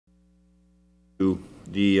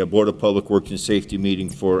The Board of Public Works and Safety meeting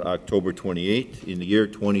for October 28th in the year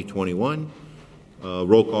 2021.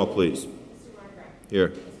 Roll call, please.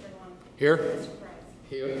 Here. Here.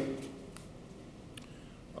 Here.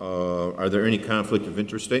 Are there any conflict of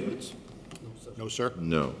interest statements? No, sir.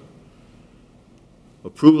 No.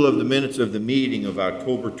 Approval of the minutes of the meeting of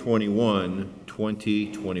October 21,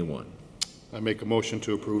 2021. I make a motion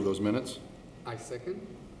to approve those minutes. I second.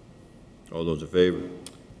 All those in favor?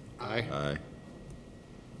 Aye. Aye.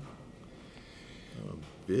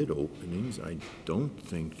 Bid openings, I don't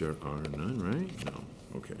think there are none, right? No.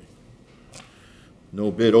 Okay.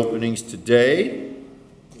 No bid openings today.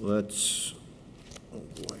 Let's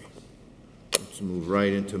move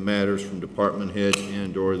right into matters from department heads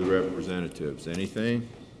and/or the representatives. Anything?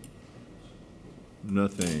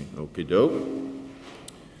 Nothing. Okey-doke.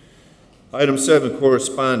 Item 7,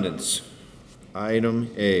 correspondence. Item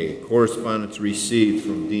A, correspondence received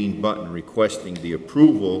from Dean Button requesting the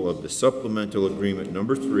approval of the supplemental agreement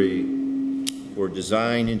number 3 for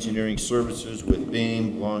design engineering services with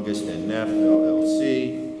Beam, Longest, and Neff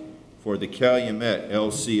LLC for the Calumet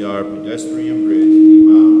LCR pedestrian bridge in the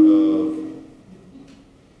amount of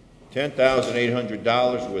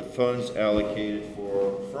 $10,800 with funds allocated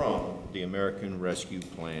from the American Rescue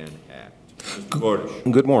Plan Act. Mr. Gordish.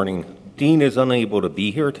 Good morning. Dean is unable to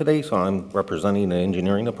be here today, so I'm representing the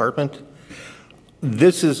engineering department. What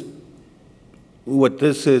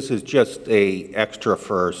this is just a extra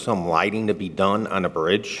for some lighting to be done on a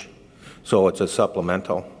bridge. So it's a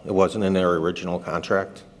supplemental. It wasn't in their original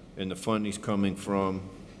contract. And the funding's coming from?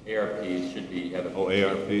 ARP should be, have a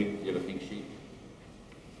ARP? You have a pink sheet?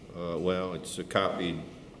 Well, it's a copied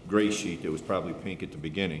gray sheet that was probably pink at the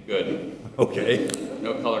beginning. Good. Okay.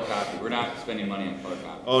 No color copy. We're not spending money on color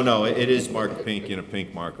copy. Oh, no, it is marked pink in a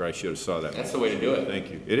pink marker. I should have saw that. That's the way to do it.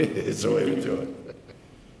 Thank you. It is the way to do it.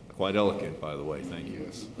 Quite elegant, by the way. Thank you.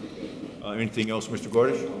 Yes. Anything else, Mr.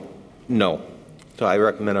 Gordish? No. So I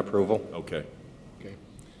recommend approval. Okay. Okay.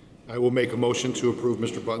 I will make a motion to approve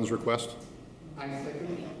Mr. Button's request. I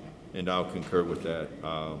second. And I'll concur with that.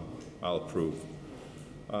 I'll approve.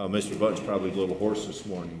 Mr. Button's probably a little hoarse this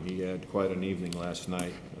morning. He had quite an evening last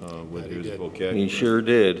night with his bouquet. He sure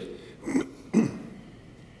did.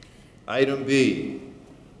 Item B,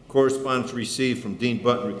 correspondence received from Dean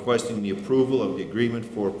Button requesting the approval of the agreement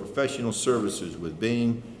for professional services with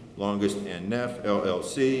Beam, Longest, and Neff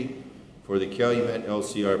LLC for the Calumet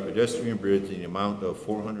LCR pedestrian bridge in the amount of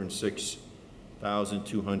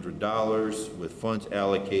 $406,200 with funds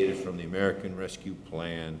allocated from the American Rescue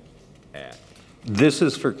Plan Act. This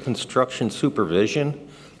is for construction supervision.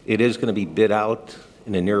 It is going to be bid out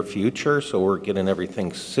in the near future, so we're getting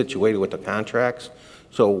everything situated with the contracts.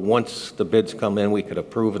 So once the bids come in, we could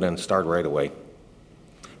approve it and start right away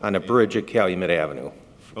on a bridge at Calumet Avenue,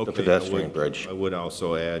 the pedestrian bridge. I would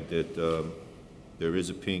also add that there is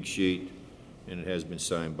a pink sheet, and it has been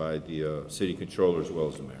signed by the city controller as well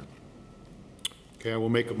as the mayor. Okay, I will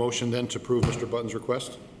make a motion then to approve Mr. Button's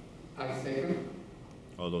request. I second.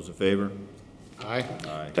 All those in favor? Aye.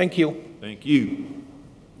 Aye. Thank you. Thank you.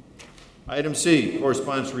 Item C,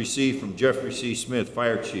 correspondence received from Jeffrey C. Smith,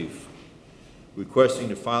 Fire Chief, requesting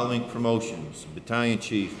the following promotions. Battalion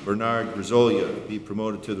Chief Bernard Grisolia be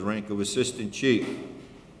promoted to the rank of Assistant Chief.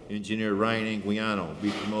 Engineer Ryan Anguiano be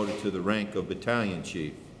promoted to the rank of Battalion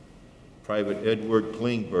Chief. Private Edward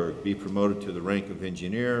Klingberg be promoted to the rank of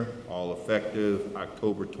Engineer, all effective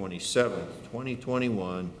October 27th,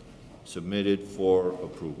 2021, submitted for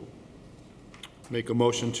approval. Make a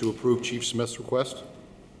motion to approve Chief Smith's request.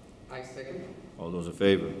 I second. All those in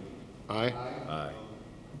favor? Aye. Aye.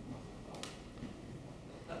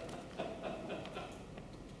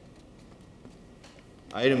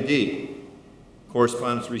 Item D,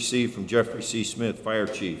 correspondence received from Jeffrey C. Smith, Fire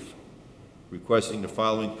Chief, requesting the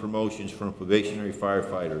following promotions from probationary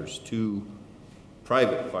firefighters to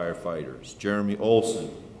private firefighters. Jeremy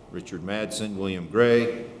Olson, Richard Madsen, William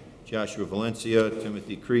Gray, Joshua Valencia,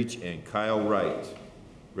 Timothy Creech, and Kyle Wright,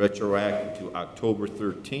 retroactive to October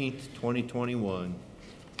 13th, 2021,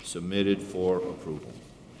 submitted for approval.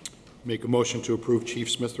 Make a motion to approve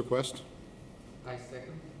Chief Smith's request. I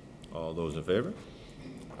second. All those in favor?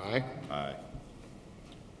 Aye. Aye.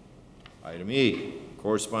 Item E,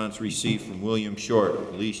 correspondence received from William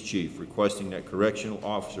Short, Police Chief, requesting that Correctional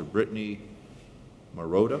Officer Brittany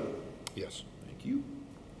Marotta, Yes. thank you,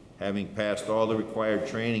 having passed all the required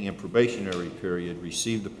training and probationary period,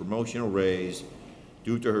 received the promotional raise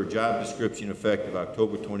due to her job description effective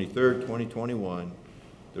October 23rd, 2021,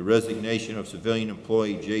 the resignation of civilian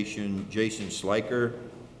employee Jason Sliker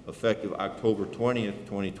effective October 20th,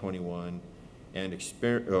 2021, and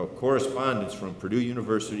correspondence from Purdue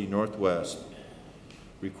University Northwest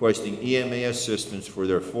requesting EMA assistance for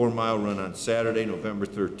their 4-mile run on Saturday, November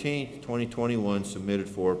 13th, 2021, submitted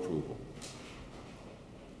for approval.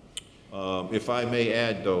 If I may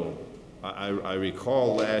add, though, I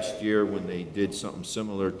recall last year when they did something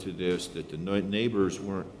similar to this, that the neighbors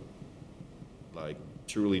weren't, like,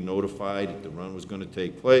 truly notified that the run was going to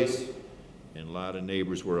take place, and a lot of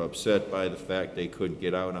neighbors were upset by the fact they couldn't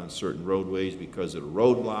get out on certain roadways because of the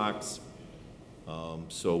roadblocks.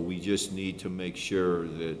 So we just need to make sure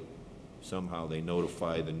that somehow they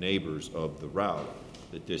notify the neighbors of the route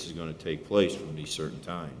that this is going to take place from these certain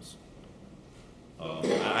times.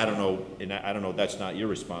 I don't know, and I don't know, that's not your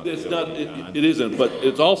responsibility. It's not, Don. it isn't, but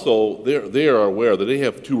it's also, they are aware that they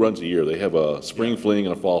have 2 runs a year. They have a spring fling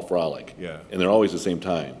and a fall frolic. Yeah. And they're always the same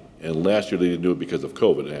time. And last year they didn't do it because of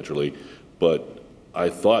COVID, naturally. But I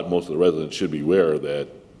thought most of the residents should be aware that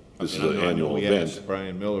this is an annual We event. asked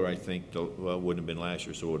Brian Miller, I think, well, it wouldn't have been last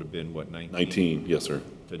year, so it would have been, what, 19? 19, yes, sir.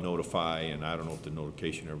 To notify, and I don't know if the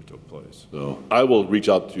notification ever took place. So I will reach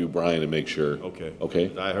out to Brian and make sure. Okay.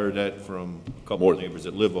 Okay? I heard that from a couple More- of neighbors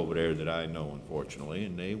that live over there that I know, unfortunately,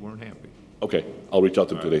 and they weren't happy. Okay, I'll reach out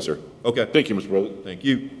to him today, sir. Okay. Thank you, Mr. President. Thank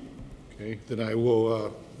you. Okay, then I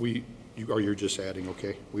will, you're just adding,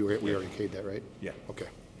 okay? We already okayed that, right? Yeah. Okay.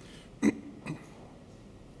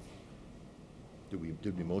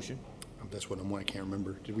 Did we motion? That's what I can't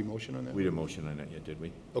remember. Did we motion on that? We didn't motion on that yet, did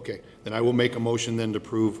we? Okay, then I will make a motion then to Yeah,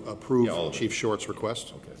 all approve of it. Chief Short's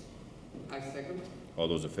request. Okay. I second. All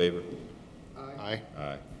those in favor? Aye.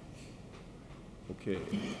 Aye. Okay.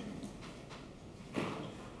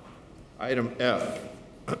 Item F.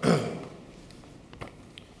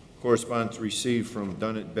 Correspondence received from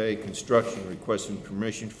Dunnet Bay Construction requesting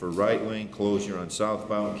permission for right lane closure on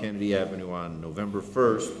southbound Kennedy Avenue on November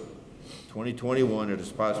 1st, 2021 at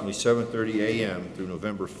approximately 7:30 a.m. through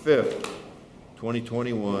November 5th,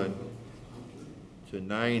 2021 to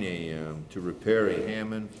 9 a.m. to repair a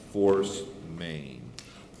Hammond force main.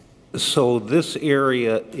 So this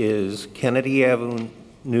area is Kennedy Avenue,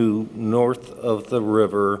 north of the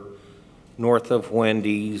river, north of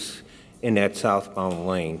Wendy's, in that southbound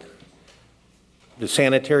lane. The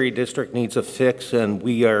sanitary district needs a fix, and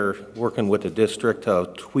we are working with the district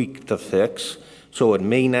to tweak the fix. So it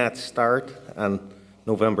may not start on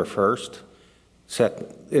November 1st.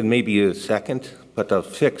 It may be the 2nd, but the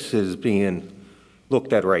fix is being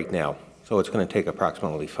looked at right now. So it's going to take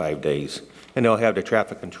approximately 5 days. And they'll have the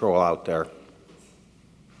traffic control out there.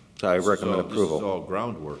 So I recommend So this is approval. all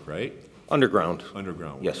groundwork, right? Underground.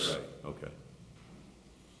 Underground work, Yes. right, okay.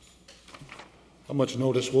 How much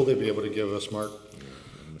notice will they be able to give us, Mark?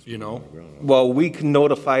 You know? Well, we can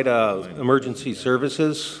notify the emergency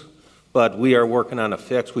services, but we are working on a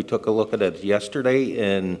fix. We took a look at it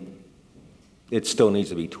yesterday, and it still needs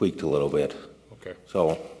to be tweaked a little bit. Okay.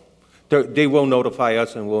 So they will notify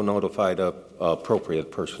us, and we'll notify the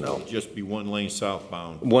appropriate personnel. It'll just be one lane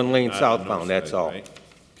southbound. One lane not on southbound, north that's side, all. right?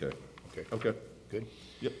 Okay, Okay, okay. good.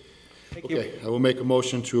 Yep. Thank you. Okay, I will make a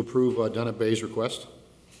motion to approve Dunnet Bay's request.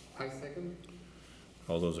 I second.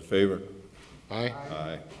 All those in favor? Aye.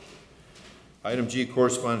 Aye. Item G,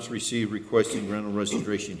 correspondence received requesting rental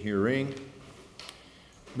registration hearing.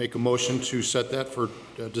 Make a motion to set that for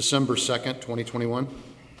December 2nd, 2021.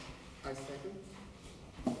 I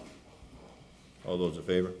second. All those in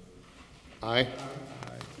favor? Aye.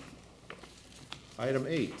 Item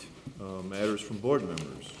 8, matters from board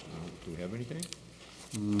members. Do we have anything?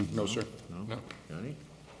 No, sir. No? Johnny?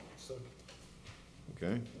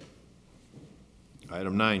 Okay.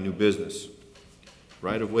 Item 9, new business.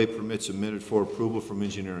 Right-of-way permit submitted for approval from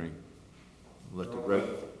engineering. Let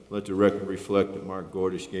the record reflect that Mark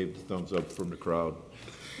Gordish gave the thumbs up from the crowd.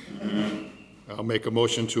 I'll make a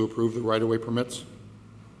motion to approve the right-of-way permits.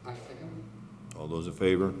 I second. All those in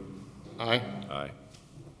favor? Aye. Aye.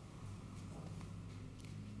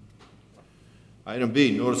 Item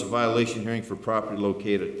B, notice of violation hearing for property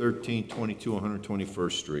located at 1322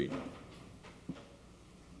 121st Street.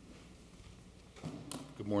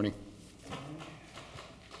 Good morning.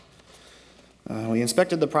 We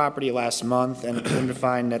inspected the property last month and came to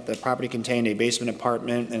find that the property contained a basement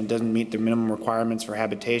apartment and it doesn't meet the minimum requirements for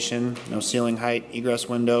habitation, no ceiling height, egress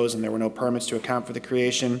windows, and there were no permits to account for the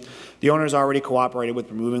creation. The owners already cooperated with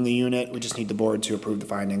removing the unit. We just need the board to approve the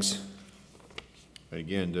findings.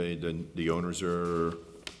 Again, the owners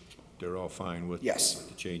they're all fine with Yes. with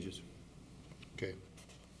the changes? Okay.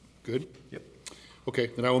 Good? Yep. Okay,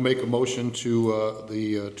 then I will make a motion to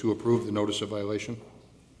approve the notice of violation.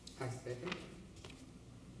 I second.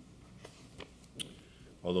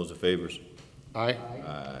 All those in favors? Aye.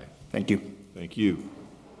 Aye. Thank you. Thank you.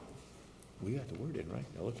 We got the word in, right?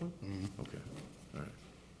 Eloquent? Okay, all right.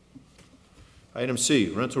 Item C,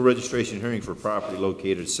 rental registration hearing for property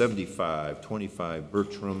located at 7525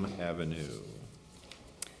 Bertram Avenue.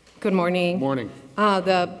 Good morning. Morning.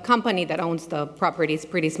 The company that owns the property is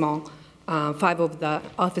pretty small. 5 of the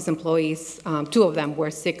office employees, 2 of them were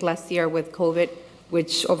sick last year with COVID,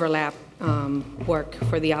 which overlapped work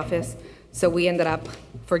for the office. So we ended up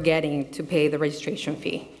forgetting to pay the registration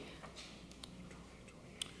fee.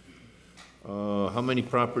 How many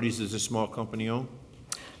properties does this small company own?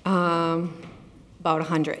 About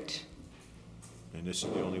 100. And this is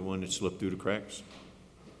the only one that slipped through the cracks?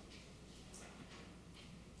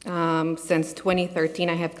 Since 2013,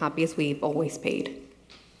 I have copies. We've always paid.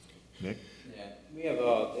 Nick? Yeah, we have,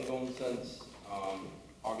 they've owned since,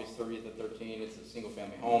 August 30th of 13. It's a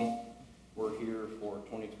single-family home. We're here for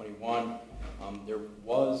 2021. There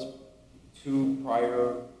was 2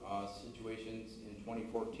 prior, situations in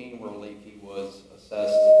 2014 where a late fee was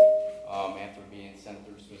assessed, after being sent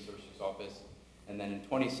through Smith Associates' office. And then in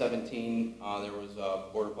 2017, there was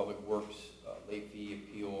a Board of Public Works, late fee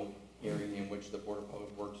appeal hearing in which the Board of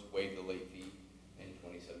Public Works waived the late fee in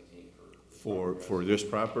 2017 For this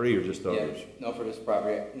property or just others? Yeah, no, for this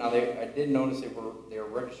property. Now, I did notice they were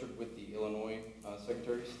registered with the Illinois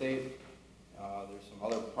Secretary of State. There's some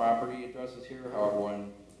other property addresses here. However,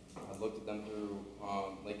 when I looked at them through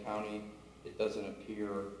Lake County, it doesn't appear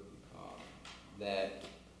that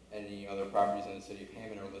any other properties in the city of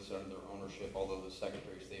Hammond are listed under their ownership, although the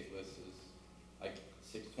Secretary of State list is like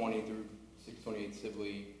 620 through 628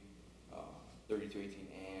 Sibley, 3218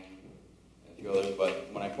 and a few others.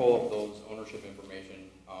 But when I pull up those ownership information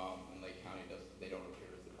in Lake County, they don't appear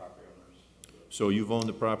as the property owners. So you've owned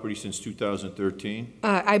the property since 2013?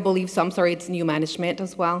 I believe so. I'm sorry, it's new management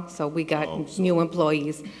as well. So we got new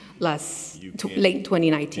employees late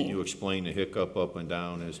 2019. Can you explain the hiccup up and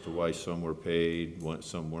down as to why some were paid,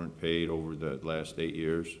 some weren't paid over the last 8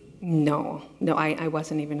 years? No, I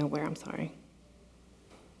wasn't even aware. I'm sorry.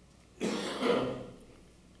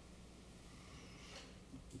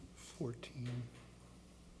 14.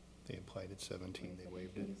 They applied at 17, they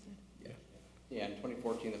waived it. Yeah, in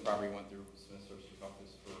 2014, the property went through Smith Associates'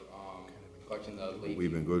 office for collecting the late.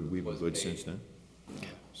 We've been good was since paid. then? Yeah,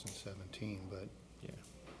 since 17, but Yeah,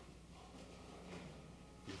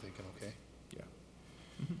 you're thinking, okay? yeah.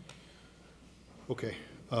 Okay.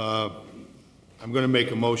 I'm going to make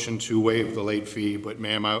a motion to waive the late fee, but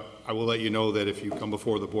ma'am, I will let you know that if you come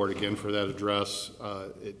before the board again for that address,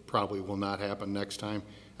 it probably will not happen next time.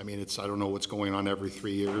 I mean, I don't know what's going on every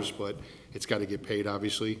 3 years, but it's got to get paid,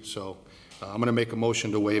 obviously. So I'm going to make a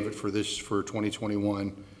motion to waive it for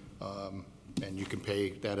 2021, and you can pay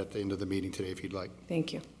that at the end of the meeting today if you'd like.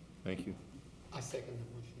 Thank you. Thank you. I second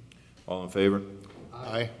the motion. All in favor?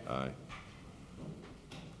 Aye. Aye.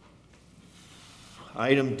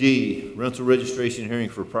 Item D, rental registration hearing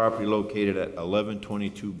for property located at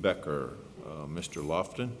 1122 Becker. Mr.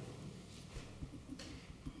 Lofton?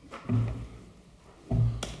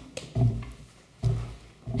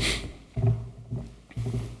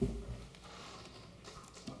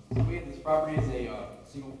 This property is a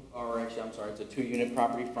single, or actually, I'm sorry, it's a 2-unit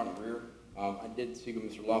property, front and rear. I did speak with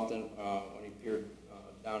Mr. Lofton when he appeared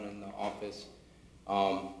down in the office.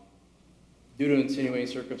 Due to insinuating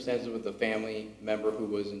circumstances with a family member who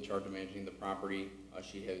was in charge of managing the property,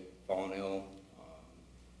 she had fallen ill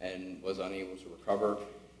and was unable to recover,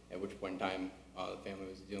 at which point in time the family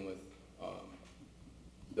was dealing with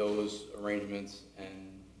those arrangements,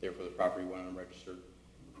 and therefore the property went unregistered.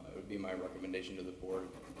 It would be my recommendation to the board,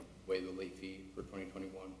 waive the late fee for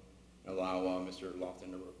 2021, and allow Mr.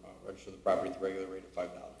 Lofton to register the property at the regular rate of $5.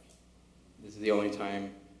 This is the only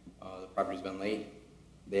time the property's been late.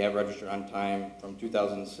 They have registered on time from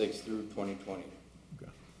 2006 through 2020.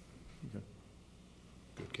 Okay.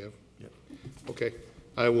 Good, Kev? Yep. Okay.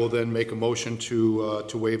 I will then make a motion to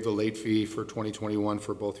waive the late fee for 2021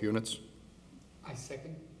 for both units. I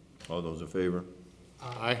second. All those in favor?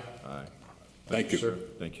 Aye. Aye. Thank you. sir.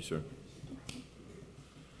 Thank you, sir.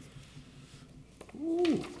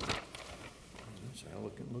 Ooh. That's a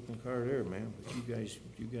looking car there, man, but you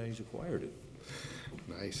guys acquired it.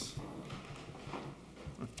 Nice.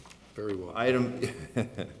 Very well.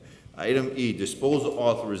 Item E, disposal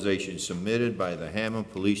authorization submitted by the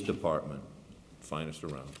Hammond Police Department. Finest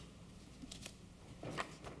around.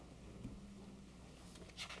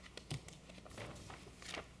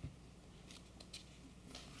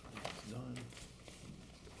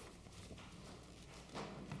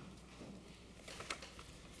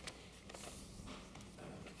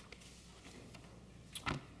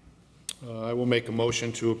 I will make a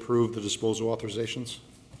motion to approve the disposal authorizations.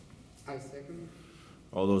 I second.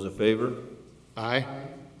 All those in favor? Aye.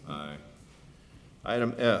 Aye.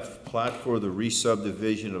 Item F, plot for the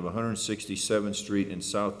re-subdivision of 167th Street and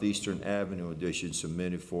Southeastern Avenue addition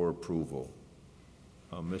submitted for approval.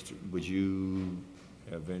 Mr., would you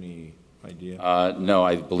have any idea? No,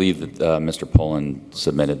 I believe that Mr. Pullen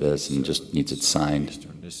submitted this and just needs it signed.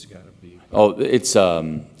 This has got to be. Oh, it's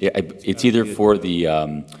either for the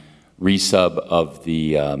resub of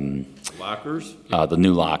the Lockers? the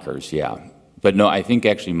new lockers, yeah. But no, I think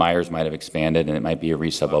actually Myers might have expanded, and it might be a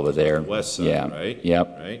resub over there. West side, Yeah. right?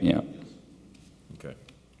 Yep. Right? Yeah. Okay.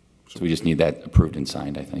 So we just need that approved and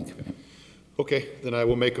signed, I think. Okay, then I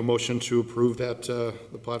will make a motion to approve that,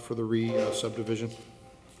 the plot for the re-subdivision.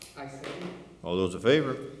 I second. All those in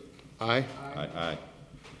favor? Aye? Aye, aye.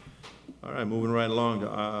 All right, moving right along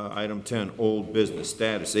to item 10, old business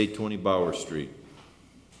status, 820 Bauer Street.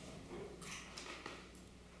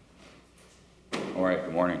 All right,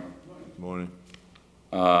 good morning. Good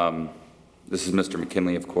morning. This is Mr.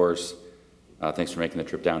 McKinley, of course. Thanks for making the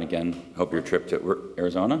trip down again. Hope your trip to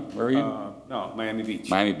Arizona, where were you? No, Miami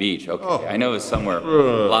Beach. Miami Beach, okay. Oh. I know it was somewhere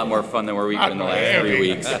a lot more fun than where we've been the last 3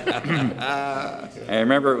 weeks. I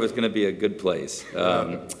remember it was going to be a good place.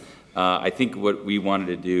 I think what we wanted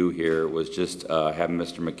to do here was just have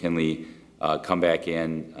Mr. McKinley come back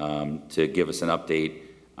in to give us an update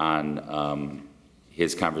on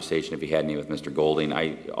his conversation, if he had any, with Mr. Golding.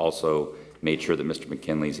 I also made sure that Mr.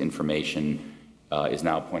 McKinley's information is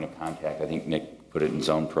now a point of contact. I think Nick put it in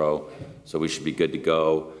Zone Pro, so we should be good to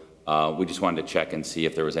go. We just wanted to check and see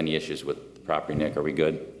if there was any issues with the property. Nick, are we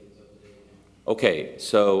good? Okay,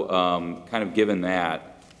 so kind of given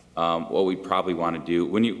that, what we probably want to do,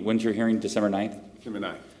 when's your hearing, December 9th? December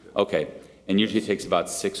 9th. Okay, and usually it takes about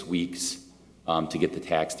 6 weeks to get the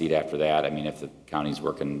tax deed after that. I mean, if the county's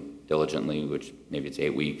working diligently, which maybe it's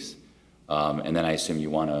 8 weeks. And then I assume you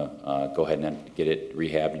want to go ahead and get it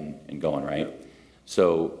rehabbed and going, right? Yep.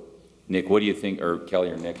 So, Nick, what do you think, or Kelly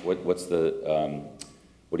or Nick, what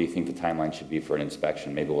do you think the timeline should be for an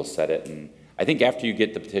inspection? Maybe we'll set it, and I think after you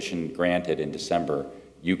get the petition granted in December,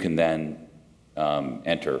 you can then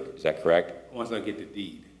enter. Is that correct? Once I get the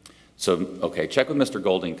deed. So, okay, check with Mr.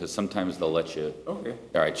 Golding, because sometimes they'll let you. Okay.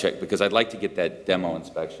 All right, check, because I'd like to get that demo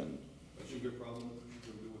inspection. That shouldn't be a problem. We'll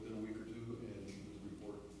do it within a week or two and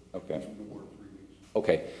report. Okay. No more than 3 weeks.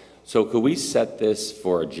 Okay, so could we set this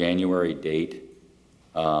for a January date?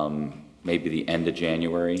 Maybe the end of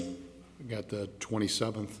January? We got the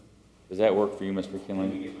 27th. Does that work for you, Mr.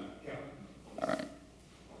 McKinley? All right.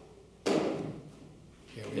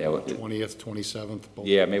 Yeah, well, 20th, 27th. Both.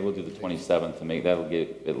 Yeah, maybe we'll do the 27th to make, that'll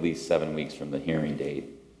get at least 7 weeks from the hearing date.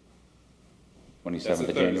 27th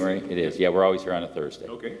of January? It is, yeah, we're always here on a Thursday.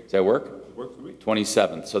 Okay. Does that work? It works for me.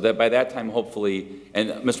 27th, so that by that time, hopefully, and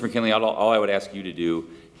Mr. McKinley, all I would ask you to do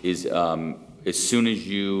is, as soon as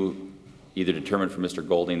you either determine from Mr.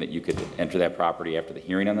 Golding that you could enter that property after the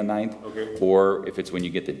hearing on the 9th, okay, or if it's when you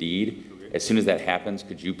get the deed, okay, as soon as that happens,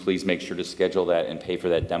 could you please make sure to schedule that and pay for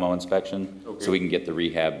that demo inspection? Okay. So we can get the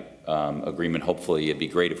rehab agreement. Hopefully, it'd be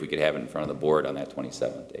great if we could have it in front of the board on that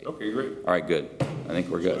 27th date. okay, great. All right, good. I think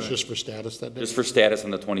we're good. It's just for status that day? Just for status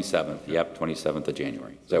on the 27th, yep, 27th of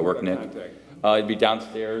January. Does that work, Nick? Contact. It'd be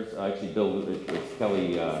downstairs, actually, Bill, it's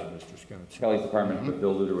Kelly, Kelly's department, but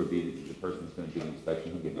Bill Luter would be the person who's gonna do the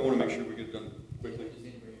inspection. He'll give you- I want to make sure we get it done quickly.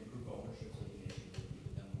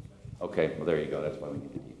 Okay, well, there you go, that's why we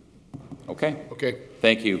need the deed. Okay, Okay.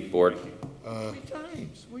 thank you, board.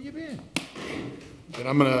 Times, where you been? Then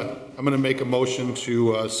I'm gonna make a motion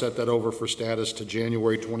to set that over for status to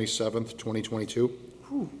January 27th, 2022.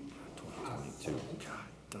 2022, God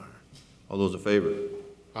darn. All those in favor?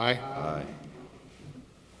 Aye? Aye.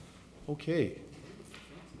 Okay.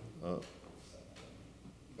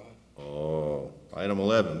 Item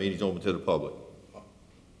 11, meeting's open to the public.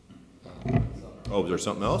 Oh, is there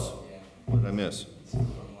something else? What did I miss?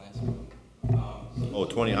 Oh,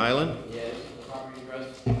 20 Island? Yeah, this is the property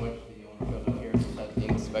address in which the owner showed up here to set the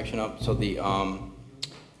inspection up. So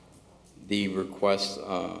the request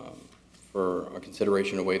for a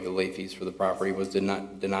consideration to waive the late fees for the property was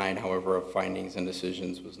denied. However, a findings and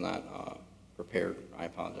decisions was not prepared. I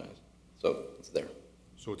apologize. So it's there.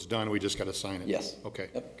 So it's done, we just got to sign it? Yes. Okay,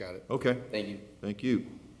 Yep. got it. Okay, Thank you. thank you.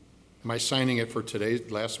 Am I signing it for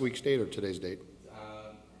last week's date or today's date?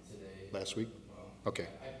 Today. Last week? Okay.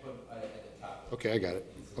 I put at the top. Okay, I got it.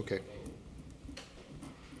 Okay.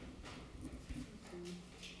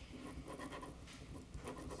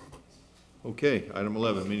 Okay, item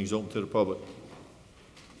 11, meeting's open to the public.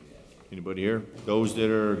 Anybody here? Those that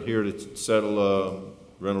are here to settle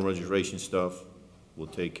rental registration stuff, we'll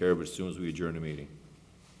take care of it as soon as we adjourn the meeting.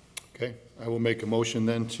 Okay, I will make a motion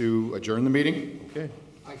then to adjourn the meeting. Okay,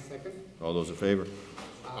 I second. all those in favor?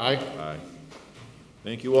 Aye? Aye.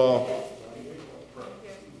 Thank you all.